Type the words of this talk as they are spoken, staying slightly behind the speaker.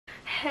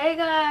Hey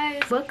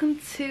guys, welcome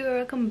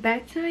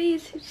back to my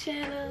YouTube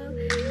channel.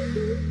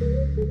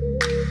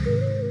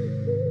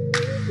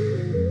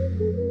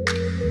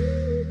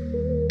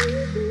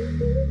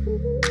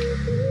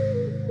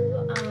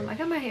 I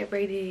got my hair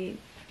braided,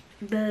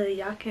 but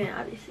y'all can't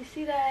obviously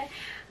see that.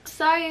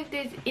 Sorry if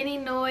there's any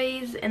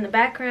noise in the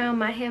background.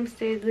 My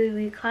hamster is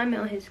literally climbing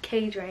on his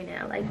cage right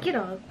now. Like, get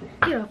off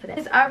of that.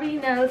 As I already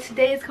know,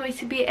 today is going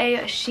to be a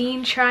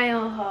Shein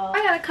try-on haul.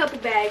 I got a couple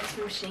bags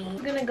from Shein. I'm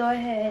gonna go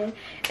ahead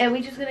and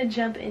we're just gonna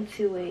jump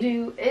into it.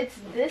 It's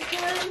this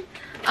one.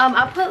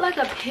 I'll put like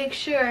a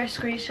picture or a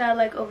screenshot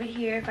like over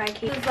here if I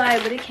can. It's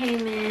like, but it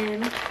came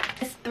in.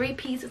 It's 3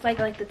 pieces,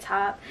 like the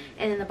top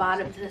and then the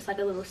bottom, and it's like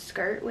a little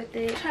skirt with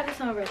it. Try this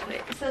on real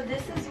quick. So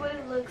this is what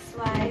it looks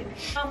like.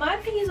 My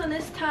opinions on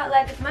this top,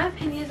 my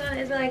opinions on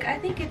it is like, I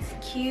think it's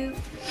cute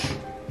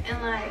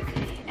and like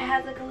it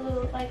has like a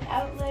little like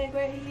out leg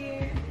right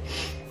here,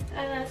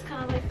 and that's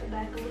kind of like the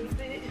back a little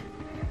bit.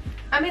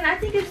 I mean, I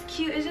think it's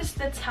cute. It's just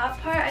the top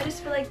part. I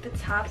just feel like the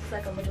top is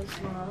like a little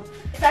small.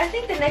 So I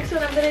think the next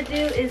one I'm gonna do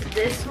is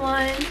this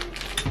one,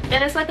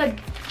 and it's like a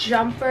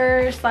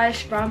jumper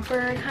slash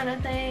romper kind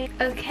of thing.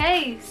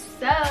 Okay,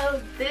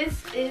 so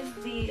this is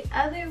the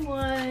other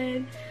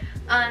one.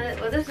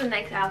 Well, this is the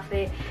next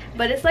outfit,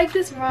 but it's like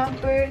this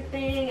romper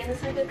thing, and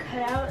it's like a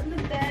cutout in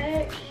the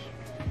back.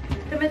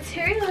 The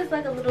material is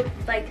like a little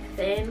like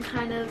thin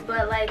kind of,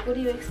 but like what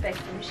do you expect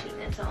from Shein?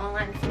 It's an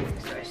online clothing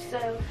store,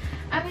 so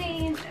I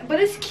mean, but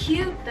it's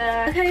cute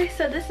though. Okay,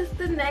 so this is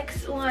the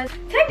next one.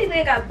 Technically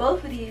I got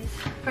both of these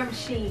from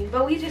Shein,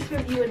 but we just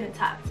reviewing the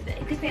top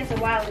today. These pants a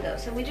while ago,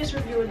 so we just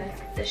reviewing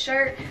the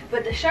shirt,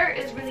 but the shirt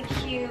is really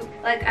cute.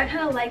 Like, I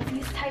kind of like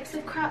these types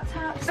of crop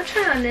tops. I'm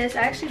trying on this.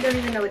 I actually don't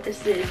even know what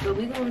this is, but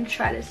we're gonna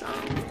try this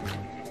on.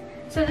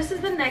 So this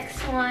is the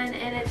next one,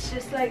 and it's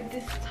just like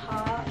this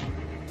top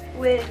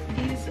with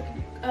these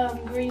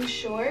green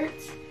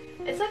shorts.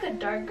 It's like a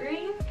dark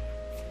green,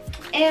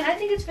 and I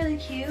think it's really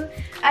cute.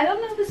 I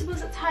don't know if this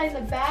was tied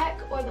in the back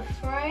or the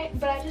front,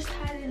 but I just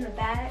tied it in the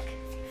back.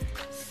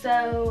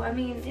 So I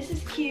mean, this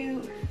is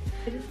cute.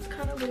 This is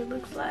kind of what it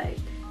looks like,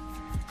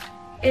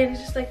 and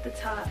it's just like the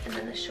top and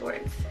then the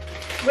shorts.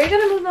 We're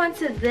gonna move on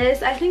to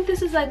this. I think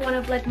this is like one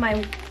of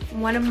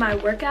my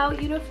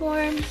workout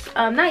uniforms.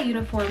 Not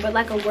uniform, but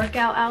like a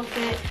workout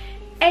outfit.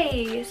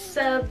 Hey,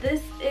 so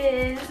this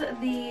is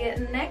the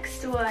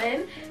next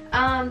one.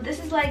 This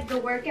is like the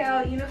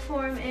workout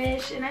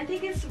uniform-ish, and I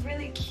think it's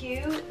really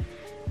cute.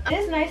 It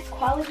is nice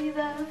quality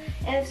though,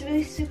 and it's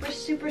really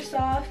super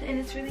soft, and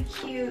it's really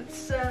cute.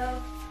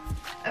 So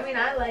I mean,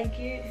 I like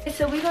it.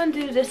 So we're gonna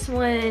do this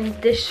one,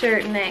 this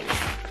shirt next,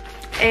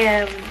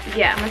 and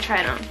yeah, I'm gonna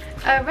try it on.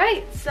 All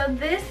right, so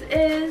this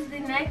is the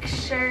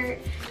next shirt,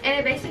 and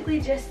it basically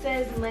just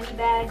says money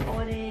bag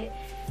on it.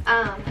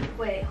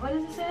 Wait, what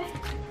does it say?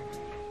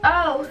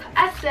 Oh,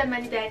 I said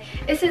money bag.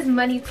 It says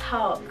money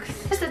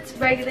talks. Just a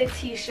regular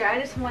t-shirt. I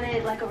just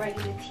wanted like a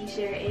regular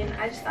t-shirt, and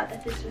I just thought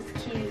that this was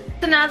cute.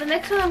 So now the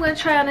next one I'm going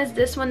to try on is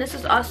this one. This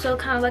is also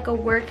kind of like a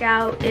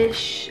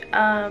workout-ish.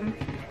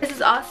 This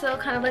is also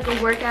kind of like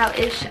a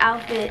workout-ish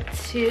outfit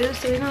too.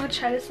 So we're going to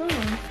try this on.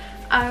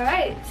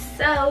 Alright,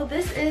 so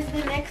this is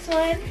the next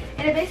one,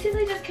 and it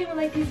basically just came with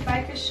like these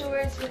biker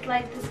shorts with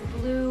like this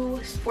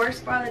blue sports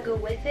bra that go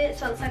with it.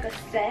 So it's like a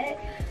set.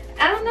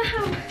 I don't know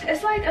how,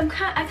 it's like,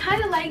 I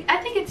kind of like, I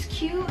think it's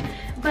cute,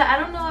 but I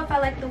don't know if I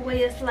like the way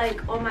it's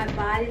like on my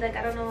body. Like,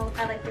 I don't know if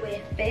I like the way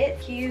it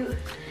fits. Cute.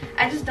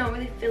 I just don't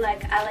really feel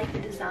like I like the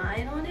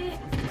design on it.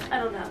 I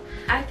don't know.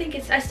 I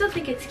still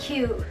think it's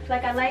cute.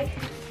 Like, I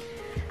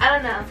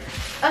don't know.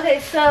 Okay,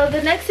 so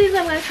the next things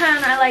I'm gonna try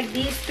on are like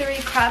these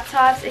 3 crop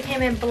tops. It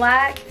came in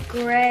black,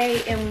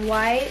 gray, and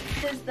white.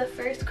 This is the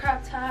first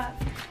crop top,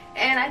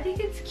 and I think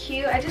it's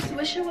cute. I just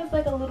wish it was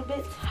like a little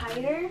bit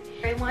tighter.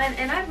 Gray one,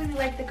 and I really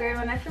like the gray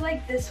one. I feel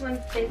like this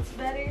one fits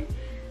better.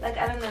 Like,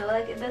 I don't know,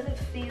 like it doesn't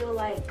feel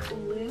like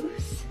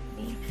loose,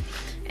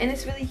 and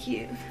it's really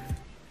cute.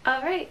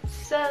 All right,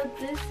 so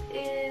this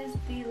is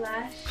the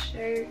last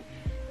shirt,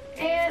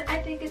 and I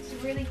think it's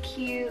really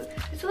cute.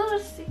 It's a little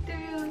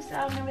see-through, so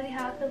I don't know really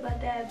how I feel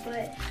about that,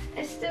 but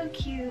it's still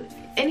cute.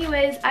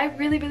 Anyways, I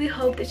really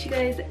hope that you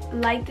guys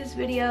like this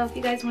video. If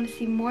you guys want to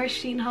see more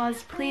Shein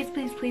hauls, please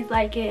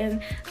like it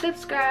and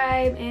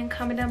subscribe and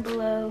comment down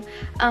below.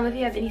 If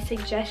you have any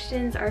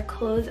suggestions or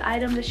clothes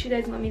items that you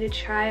guys want me to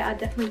try, I'll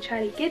definitely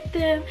try to get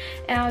them,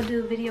 and I'll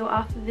do a video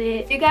off of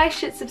it. You guys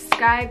should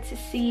subscribe to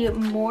see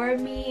more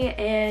of me,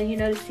 and you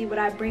know, to see what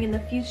I bring in the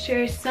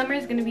future. Summer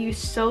is gonna be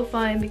so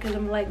fun because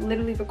I'm like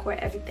literally record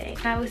everything.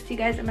 I will see you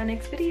guys in my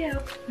next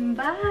video.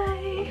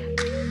 Bye.